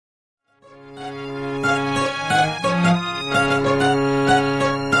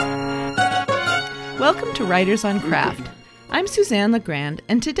Writers on Craft. I'm Suzanne LeGrand,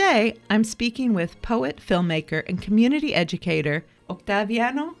 and today I'm speaking with poet, filmmaker, and community educator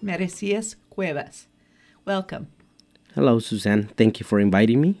Octaviano Merecias Cuevas. Welcome. Hello, Suzanne. Thank you for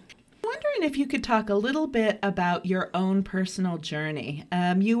inviting me. I'm wondering if you could talk a little bit about your own personal journey.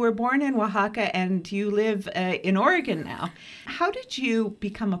 You were born in Oaxaca and you live in Oregon now. How did you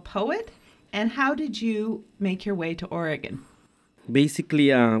become a poet, and how did you make your way to Oregon?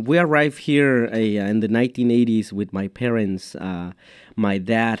 Basically, we arrived here in the 1980s with my parents. My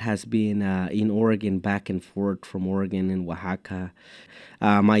dad has been in Oregon, back and forth from Oregon and Oaxaca.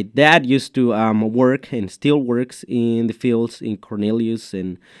 My dad used to work and still works in the fields in Cornelius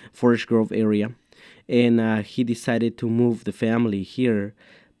and Forest Grove area. And he decided to move the family here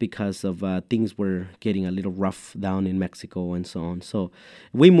because of things were getting a little rough down in Mexico and so on. So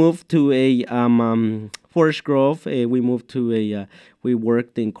we moved to a Forest Grove. We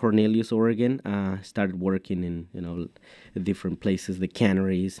worked in Cornelius, Oregon. Started working in different places, the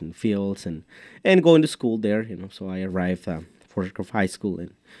canneries and fields, and going to school there. So I arrived Forest Grove High School, and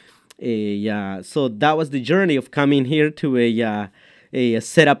so that was the journey of coming here to a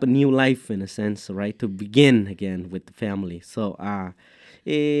set up a new life in a sense, right? To begin again with the family. So.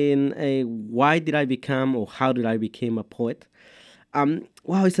 Why did I become, or how did I become a poet?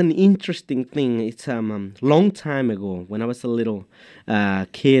 Wow, it's an interesting thing. It's long time ago when I was a little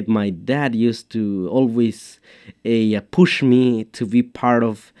kid. My dad used to always push me to be part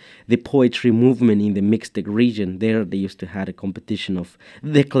of the poetry movement in the Mixtec region. There, they used to have a competition of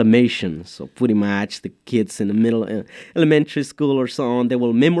declamation. So pretty much the kids in the middle elementary school or so on, they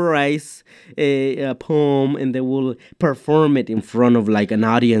will memorize a poem and they will perform it in front of like an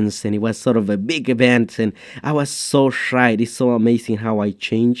audience. And it was sort of a big event. And I was so shy. It's so amazing how I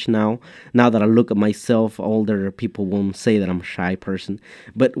changed now. Now that I look at myself, older people won't say that I'm a shy person.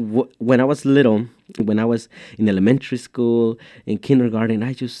 But when I was little, when I was in elementary school, in kindergarten,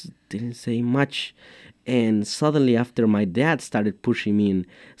 I just didn't say much. And suddenly after my dad started pushing me, and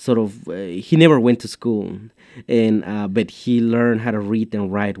sort of, he never went to school, and but he learned how to read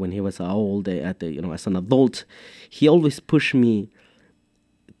and write when he was old, as an adult. He always pushed me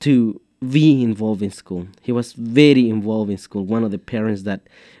to be involved in school. He was very involved in school. One of the parents that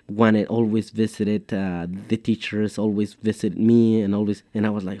always visited the teachers, always visited me, and I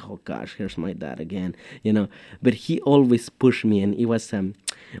was like, oh gosh, here's my dad again, But he always pushed me, and it was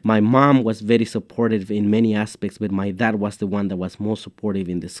my mom was very supportive in many aspects, but my dad was the one that was most supportive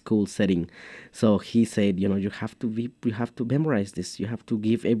in the school setting. So he said, you have to memorize this. You have to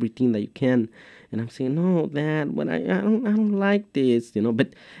give everything that you can. And I'm saying, no, Dad, but I don't like this,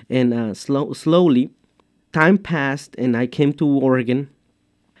 But slowly, time passed, and I came to Oregon.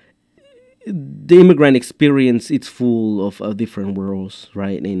 The immigrant experience, it's full of different worlds,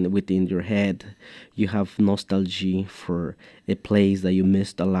 right? And within your head, you have nostalgia for a place that you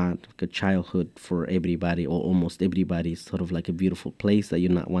missed a lot, like a childhood for everybody, or almost everybody. It's sort of like a beautiful place that you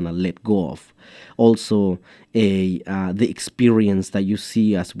not want to let go of. Also, the experience that you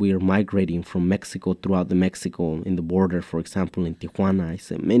see as we are migrating from Mexico throughout the Mexico in the border, for example, in Tijuana, I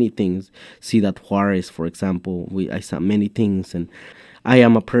saw many things. Ciudad Juarez, for example, I saw many things, and I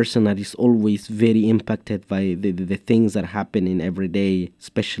am a person that is always very impacted by the things that happen in every day,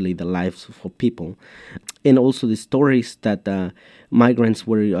 especially the lives of people. And also the stories that migrants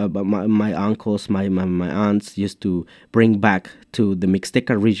were, my uncles, my aunts used to bring back to the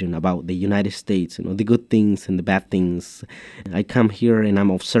Mixteca region about the United States, the good things and the bad things. I come here and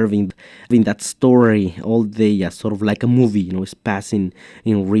I'm observing that story all day, sort of like a movie, it's passing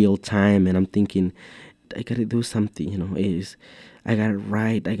in real time. And I'm thinking, I gotta do something, I gotta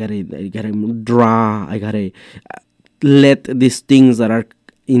write, I gotta draw, I gotta let these things that are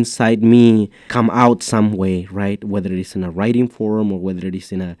inside me come out some way, right? Whether it's in a writing form or whether it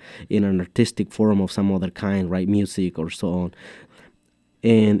is in an artistic form of some other kind, right? Music or so on.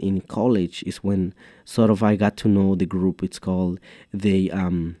 And in college is when sort of I got to know the group. It's called the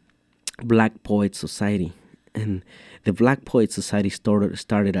Black Poets Society. And the Black Poets Society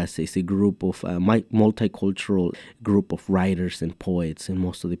started as a group of multicultural group of writers and poets, and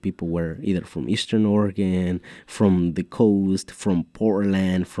most of the people were either from Eastern Oregon, from the coast, from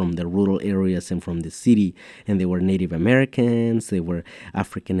Portland, from the rural areas, and from the city. And they were Native Americans, they were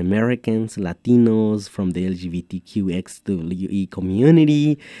African Americans, Latinos, from the LGBTQXWE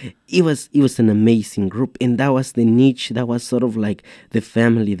community. It was an amazing group, and that was the niche. That was sort of like the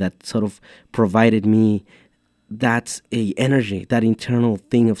family that sort of provided me that's a energy, that internal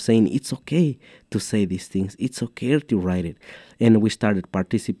thing of saying it's okay to say these things. It's okay to write it. And we started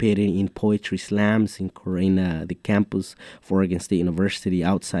participating in poetry slams in the campus of Oregon State University,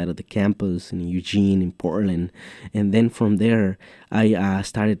 outside of the campus in Eugene, in Portland. And then from there, I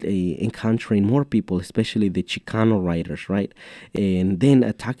started encountering more people, especially the Chicano writers, right? And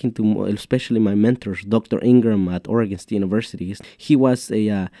then talking to especially my mentors, Dr. Ingram at Oregon State University. He was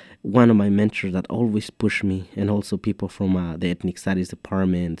one of my mentors that always pushed me, and also people from the Ethnic Studies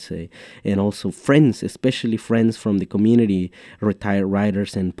Department, and also friends, especially friends from the community, retired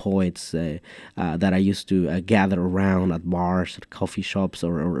writers and poets that I used to gather around at bars, at coffee shops,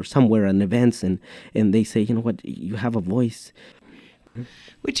 or somewhere at events, and they say, you know what, you have a voice.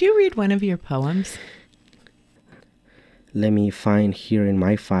 Would you read one of your poems? Let me find here in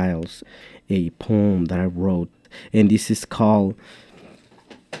my files a poem that I wrote, and this is called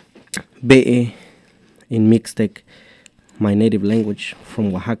Be'e in Mixtec, my native language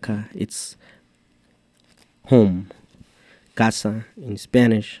from Oaxaca. It's home. Casa in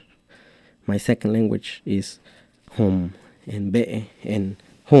Spanish. My second language is home, and Be'e and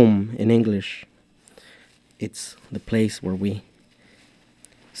home in English. It's the place where we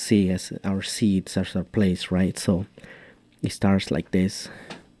see as our seeds, as our place, right? So it starts like this.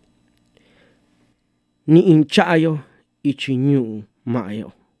 Ni inchayo ichinyu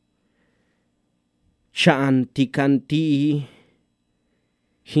mayo. Chaan tikanti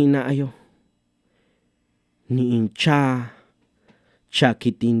hinayo. Ni incha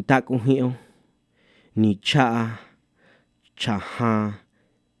chakitintakuhio. Ni cha chaha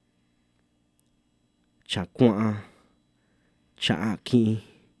chakwa chaaki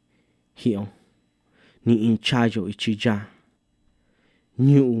hio. Ni inchayo ichija.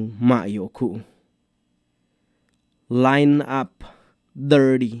 New mayo ku. Line up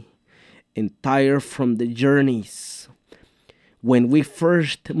dirty and tired from the journeys. When we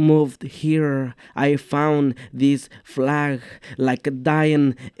first moved here, I found this flag like a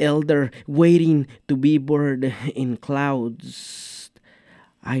dying elder waiting to be buried in clouds.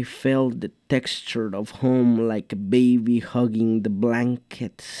 I felt the texture of home like a baby hugging the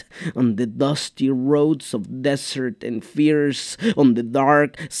blanket on the dusty roads of desert and fears, on the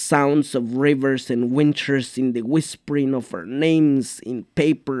dark sounds of rivers and winters, in the whispering of our names in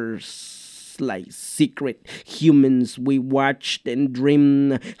papers. Like secret humans we watched and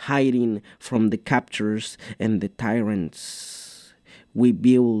dreamed, hiding from the captors and the tyrants. We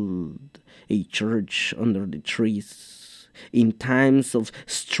built a church under the trees. In times of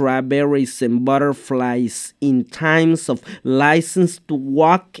strawberries and butterflies, in times of license to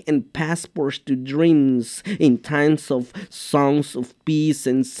walk and passports to dreams, in times of songs of peace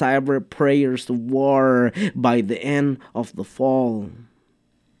and cyber prayers of war, by the end of the fall.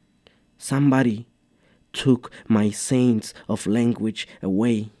 Somebody took my saints of language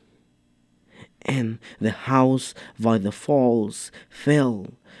away, and the house by the falls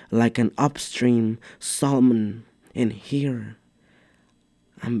fell like an upstream salmon, and here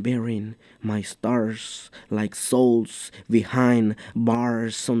I'm burying my stars like souls behind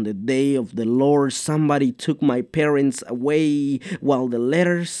bars. On the day of the Lord, somebody took my parents away, while the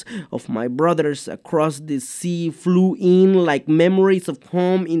letters of my brothers across the sea flew in like memories of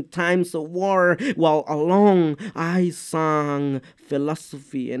home in times of war, while along I sang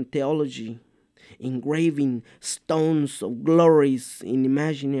philosophy and theology, engraving stones of glories in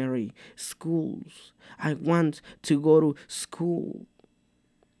imaginary schools. I want to go to school.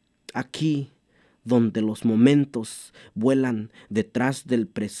 Aquí, donde los momentos vuelan detrás del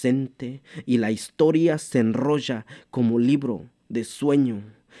presente y la historia se enrolla como libro de sueño.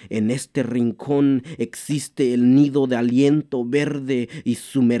 En este rincón existe el nido de aliento verde y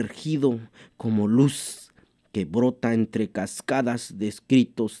sumergido como luz que brota entre cascadas de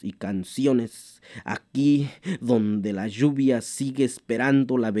escritos y canciones. Aquí donde la lluvia sigue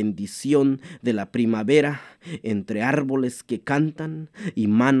esperando la bendición de la primavera, entre árboles que cantan y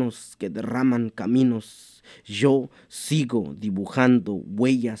manos que derraman caminos, yo sigo dibujando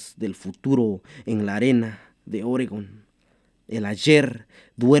huellas del futuro en la arena de Oregon. El ayer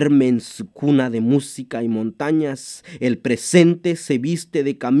duerme en su cuna de música y montañas. El presente se viste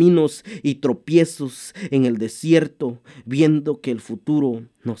de caminos y tropiezos en el desierto, viendo que el futuro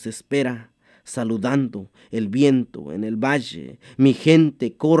nos espera, saludando el viento en el valle. Mi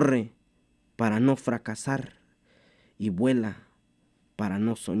gente corre para no fracasar y vuela para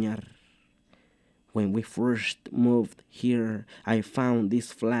no soñar. When we first moved here, I found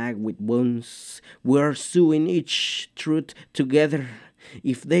this flag with wounds. We are sewing each truth together.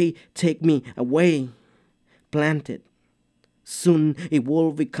 If they take me away, plant it. Soon it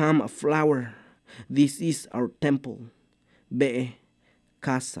will become a flower. This is our temple. Be'e,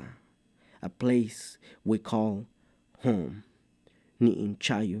 casa. a place we call home. Ni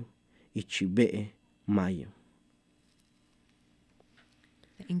inchayo ichibee mayo.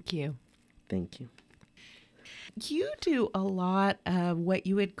 Thank you. Thank you. You do a lot of what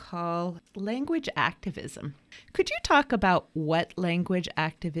you would call language activism. Could you talk about what language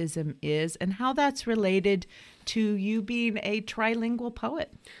activism is and how that's related to you being a trilingual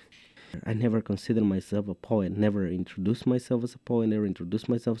poet? I never considered myself a poet, never introduced myself as a poet, never introduced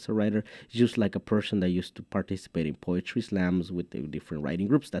myself as a writer. Just like a person that used to participate in poetry slams with the different writing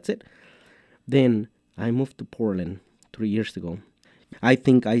groups. That's it. Then I moved to Portland 3 years ago. I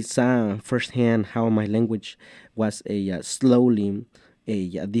think I saw firsthand how my language was slowly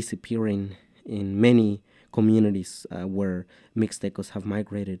disappearing in many communities where Mixtecos have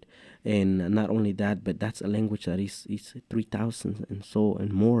migrated, and not only that, but that's a language that is 3,000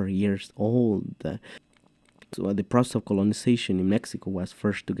 and more years old. So the process of colonization in Mexico was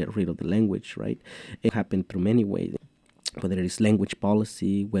first to get rid of the language, right? It happened through many ways, whether it is language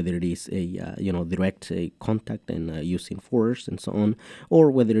policy, whether it is a direct contact and using force and so on,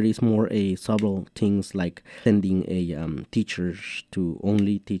 or whether it is more a subtle things like sending a teachers to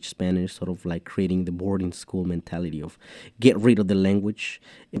only teach Spanish, sort of like creating the boarding school mentality of get rid of the language,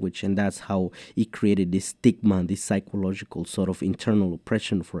 and that's how it created this stigma, this psychological sort of internal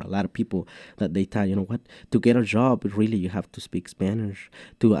oppression for a lot of people that they thought, you know what, to get a job, really you have to speak Spanish.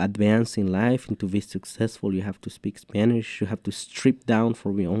 To advance in life and to be successful, you have to speak Spanish. You have to strip down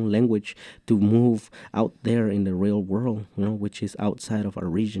from your own language to move out there in the real world, which is outside of our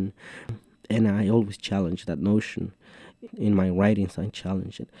region. And I always challenge that notion. In my writings, I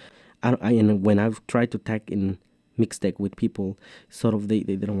challenge it. And when I've tried to tag in Mixtec with people, sort of they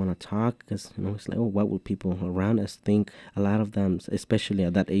don't want to talk because it's like, oh, what will people around us think? A lot of them, especially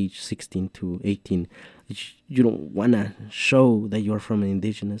at that age, 16 to 18, you don't want to show that you're from an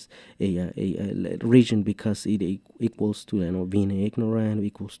indigenous a region because it equals to being ignorant,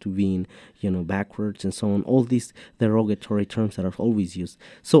 equals to being backwards and so on. All these derogatory terms that are always used.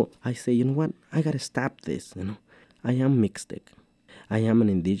 So I say, you know what? I gotta stop this. I am Mixtec. I am an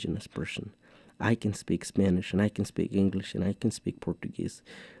indigenous person. I can speak Spanish and I can speak English and I can speak Portuguese.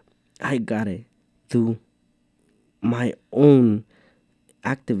 I gotta do my own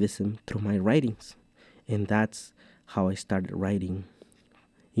activism through my writings. And that's how I started writing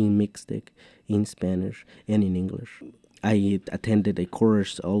in Mixtec, in Spanish, and in English. I attended a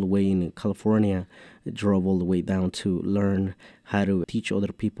course all the way in California, drove all the way down to learn how to teach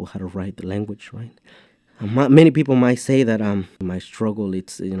other people how to write the language, right? Many people might say that my struggle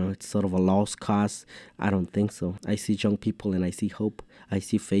it's sort of a lost cause. I don't think so. I see young people and I see hope. I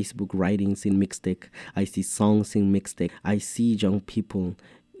see Facebook writings in Mixtec. I see songs in Mixtec. I see young people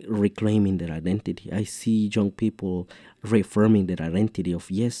reclaiming their identity. I see young people reaffirming their identity of,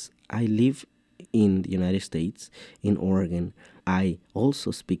 yes, I live in the United States, in Oregon. I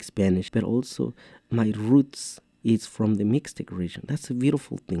also speak Spanish, but also my roots is from the Mixtec region. That's a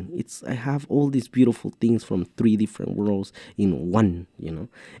beautiful thing. I have all these beautiful things from 3 different worlds in one,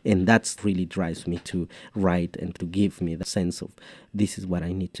 and that's really drives me to write and to give me the sense of this is what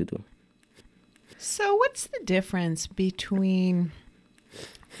I need to do. So what's the difference between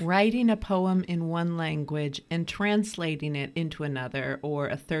writing a poem in one language and translating it into another or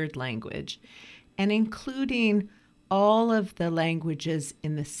a third language and including all of the languages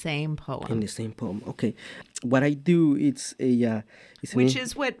in the same poem? In the same poem, okay. What I do, which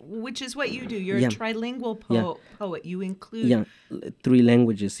is what you do. You're a trilingual poet. You include 3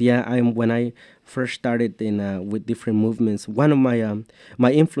 languages. When I first started in with different movements, one of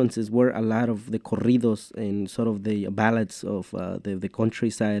my influences were a lot of the corridos and sort of the ballads of the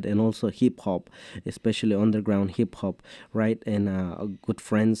countryside, and also hip hop, especially underground hip hop, right? And good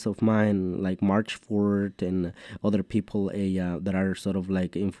friends of mine like March Ford and other people that are sort of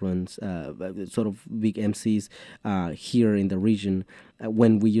like influence, sort of big MCs here in the region.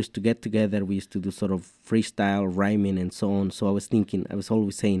 When we used to get together, we used to do sort of freestyle rhyming and so on. So I was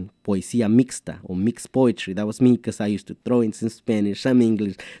always saying poesía mixta or mixed poetry. That was me because I used to throw in some Spanish, some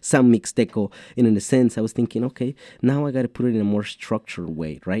English, some Mixteco. And in a sense, I was thinking, okay, now I got to put it in a more structured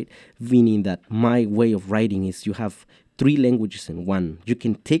way, right? Meaning that my way of writing is you have 3 languages in one. You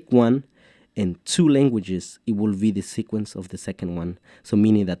can take one and 2 languages, it will be the sequence of the second one. So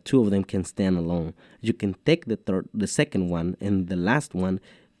meaning that 2 of them can stand alone. You can take the second one, and the last one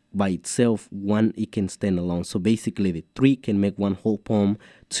by itself, one, it can stand alone. So basically the 3 can make one whole poem,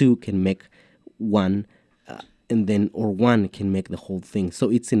 2 can make one, and then, or 1 can make the whole thing.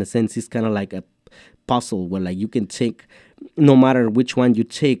 So it's, in a sense, it's kind of like a puzzle where like you can take no matter which one you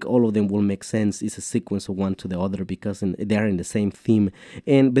take, all of them will make sense. It's a sequence of one to the other because they're in the same theme.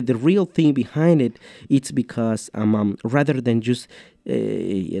 But the real thing behind it, it's because rather than just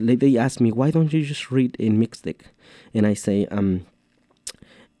they ask me, why don't you just read in Mixtec? And I say,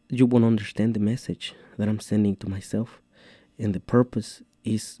 you won't understand the message that I'm sending to myself, and the purpose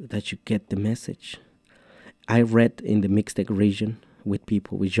is that you get the message. I read in the Mixtec region with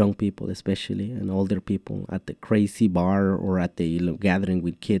people, with young people especially, and older people at the crazy bar or at the gathering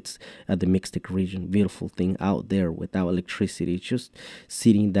with kids at the Mixtec region. Beautiful thing out there without electricity, just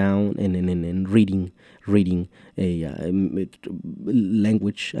sitting down and reading a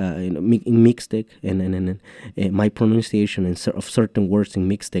language in Mixtec, and my pronunciation of certain words in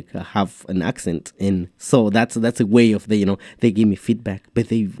Mixtec have an accent, and so that's a way of they give me feedback, but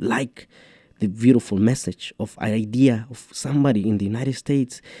they like the beautiful message of an idea of somebody in the United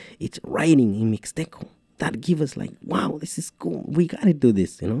States. It's writing in Mixteco. That give us like, wow, this is cool. We got to do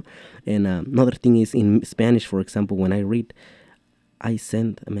this, And another thing is in Spanish, for example, when I read, I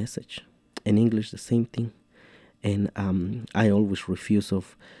send a message. In English, the same thing. And I always refuse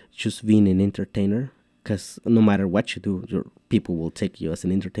of just being an entertainer, because no matter what you do, your people will take you as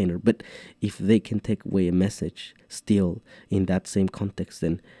an entertainer. But if they can take away a message still in that same context,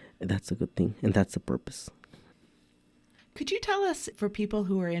 then that's a good thing, and that's the purpose. Could you tell us, for people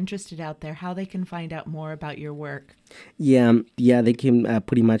who are interested out there, how they can find out more about your work? Yeah, they can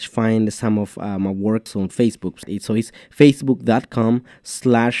pretty much find some of my works on Facebook. So it's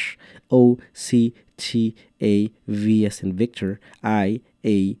facebook.com/OCTAV as in Victor,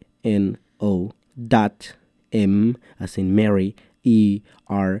 IANO .M as in Mary,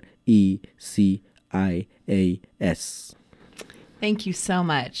 ERECIAS. Thank you so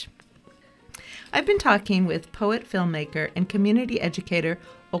much. I've been talking with poet, filmmaker, and community educator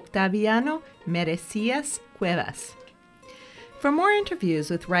Octaviano Merecias Cuevas. For more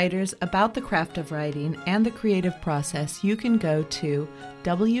interviews with writers about the craft of writing and the creative process, you can go to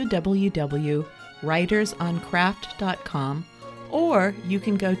www.writersoncraft.com, or you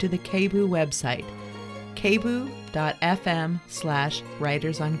can go to the KBOO website,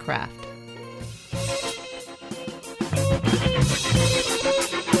 kboo.fm/writersoncraft.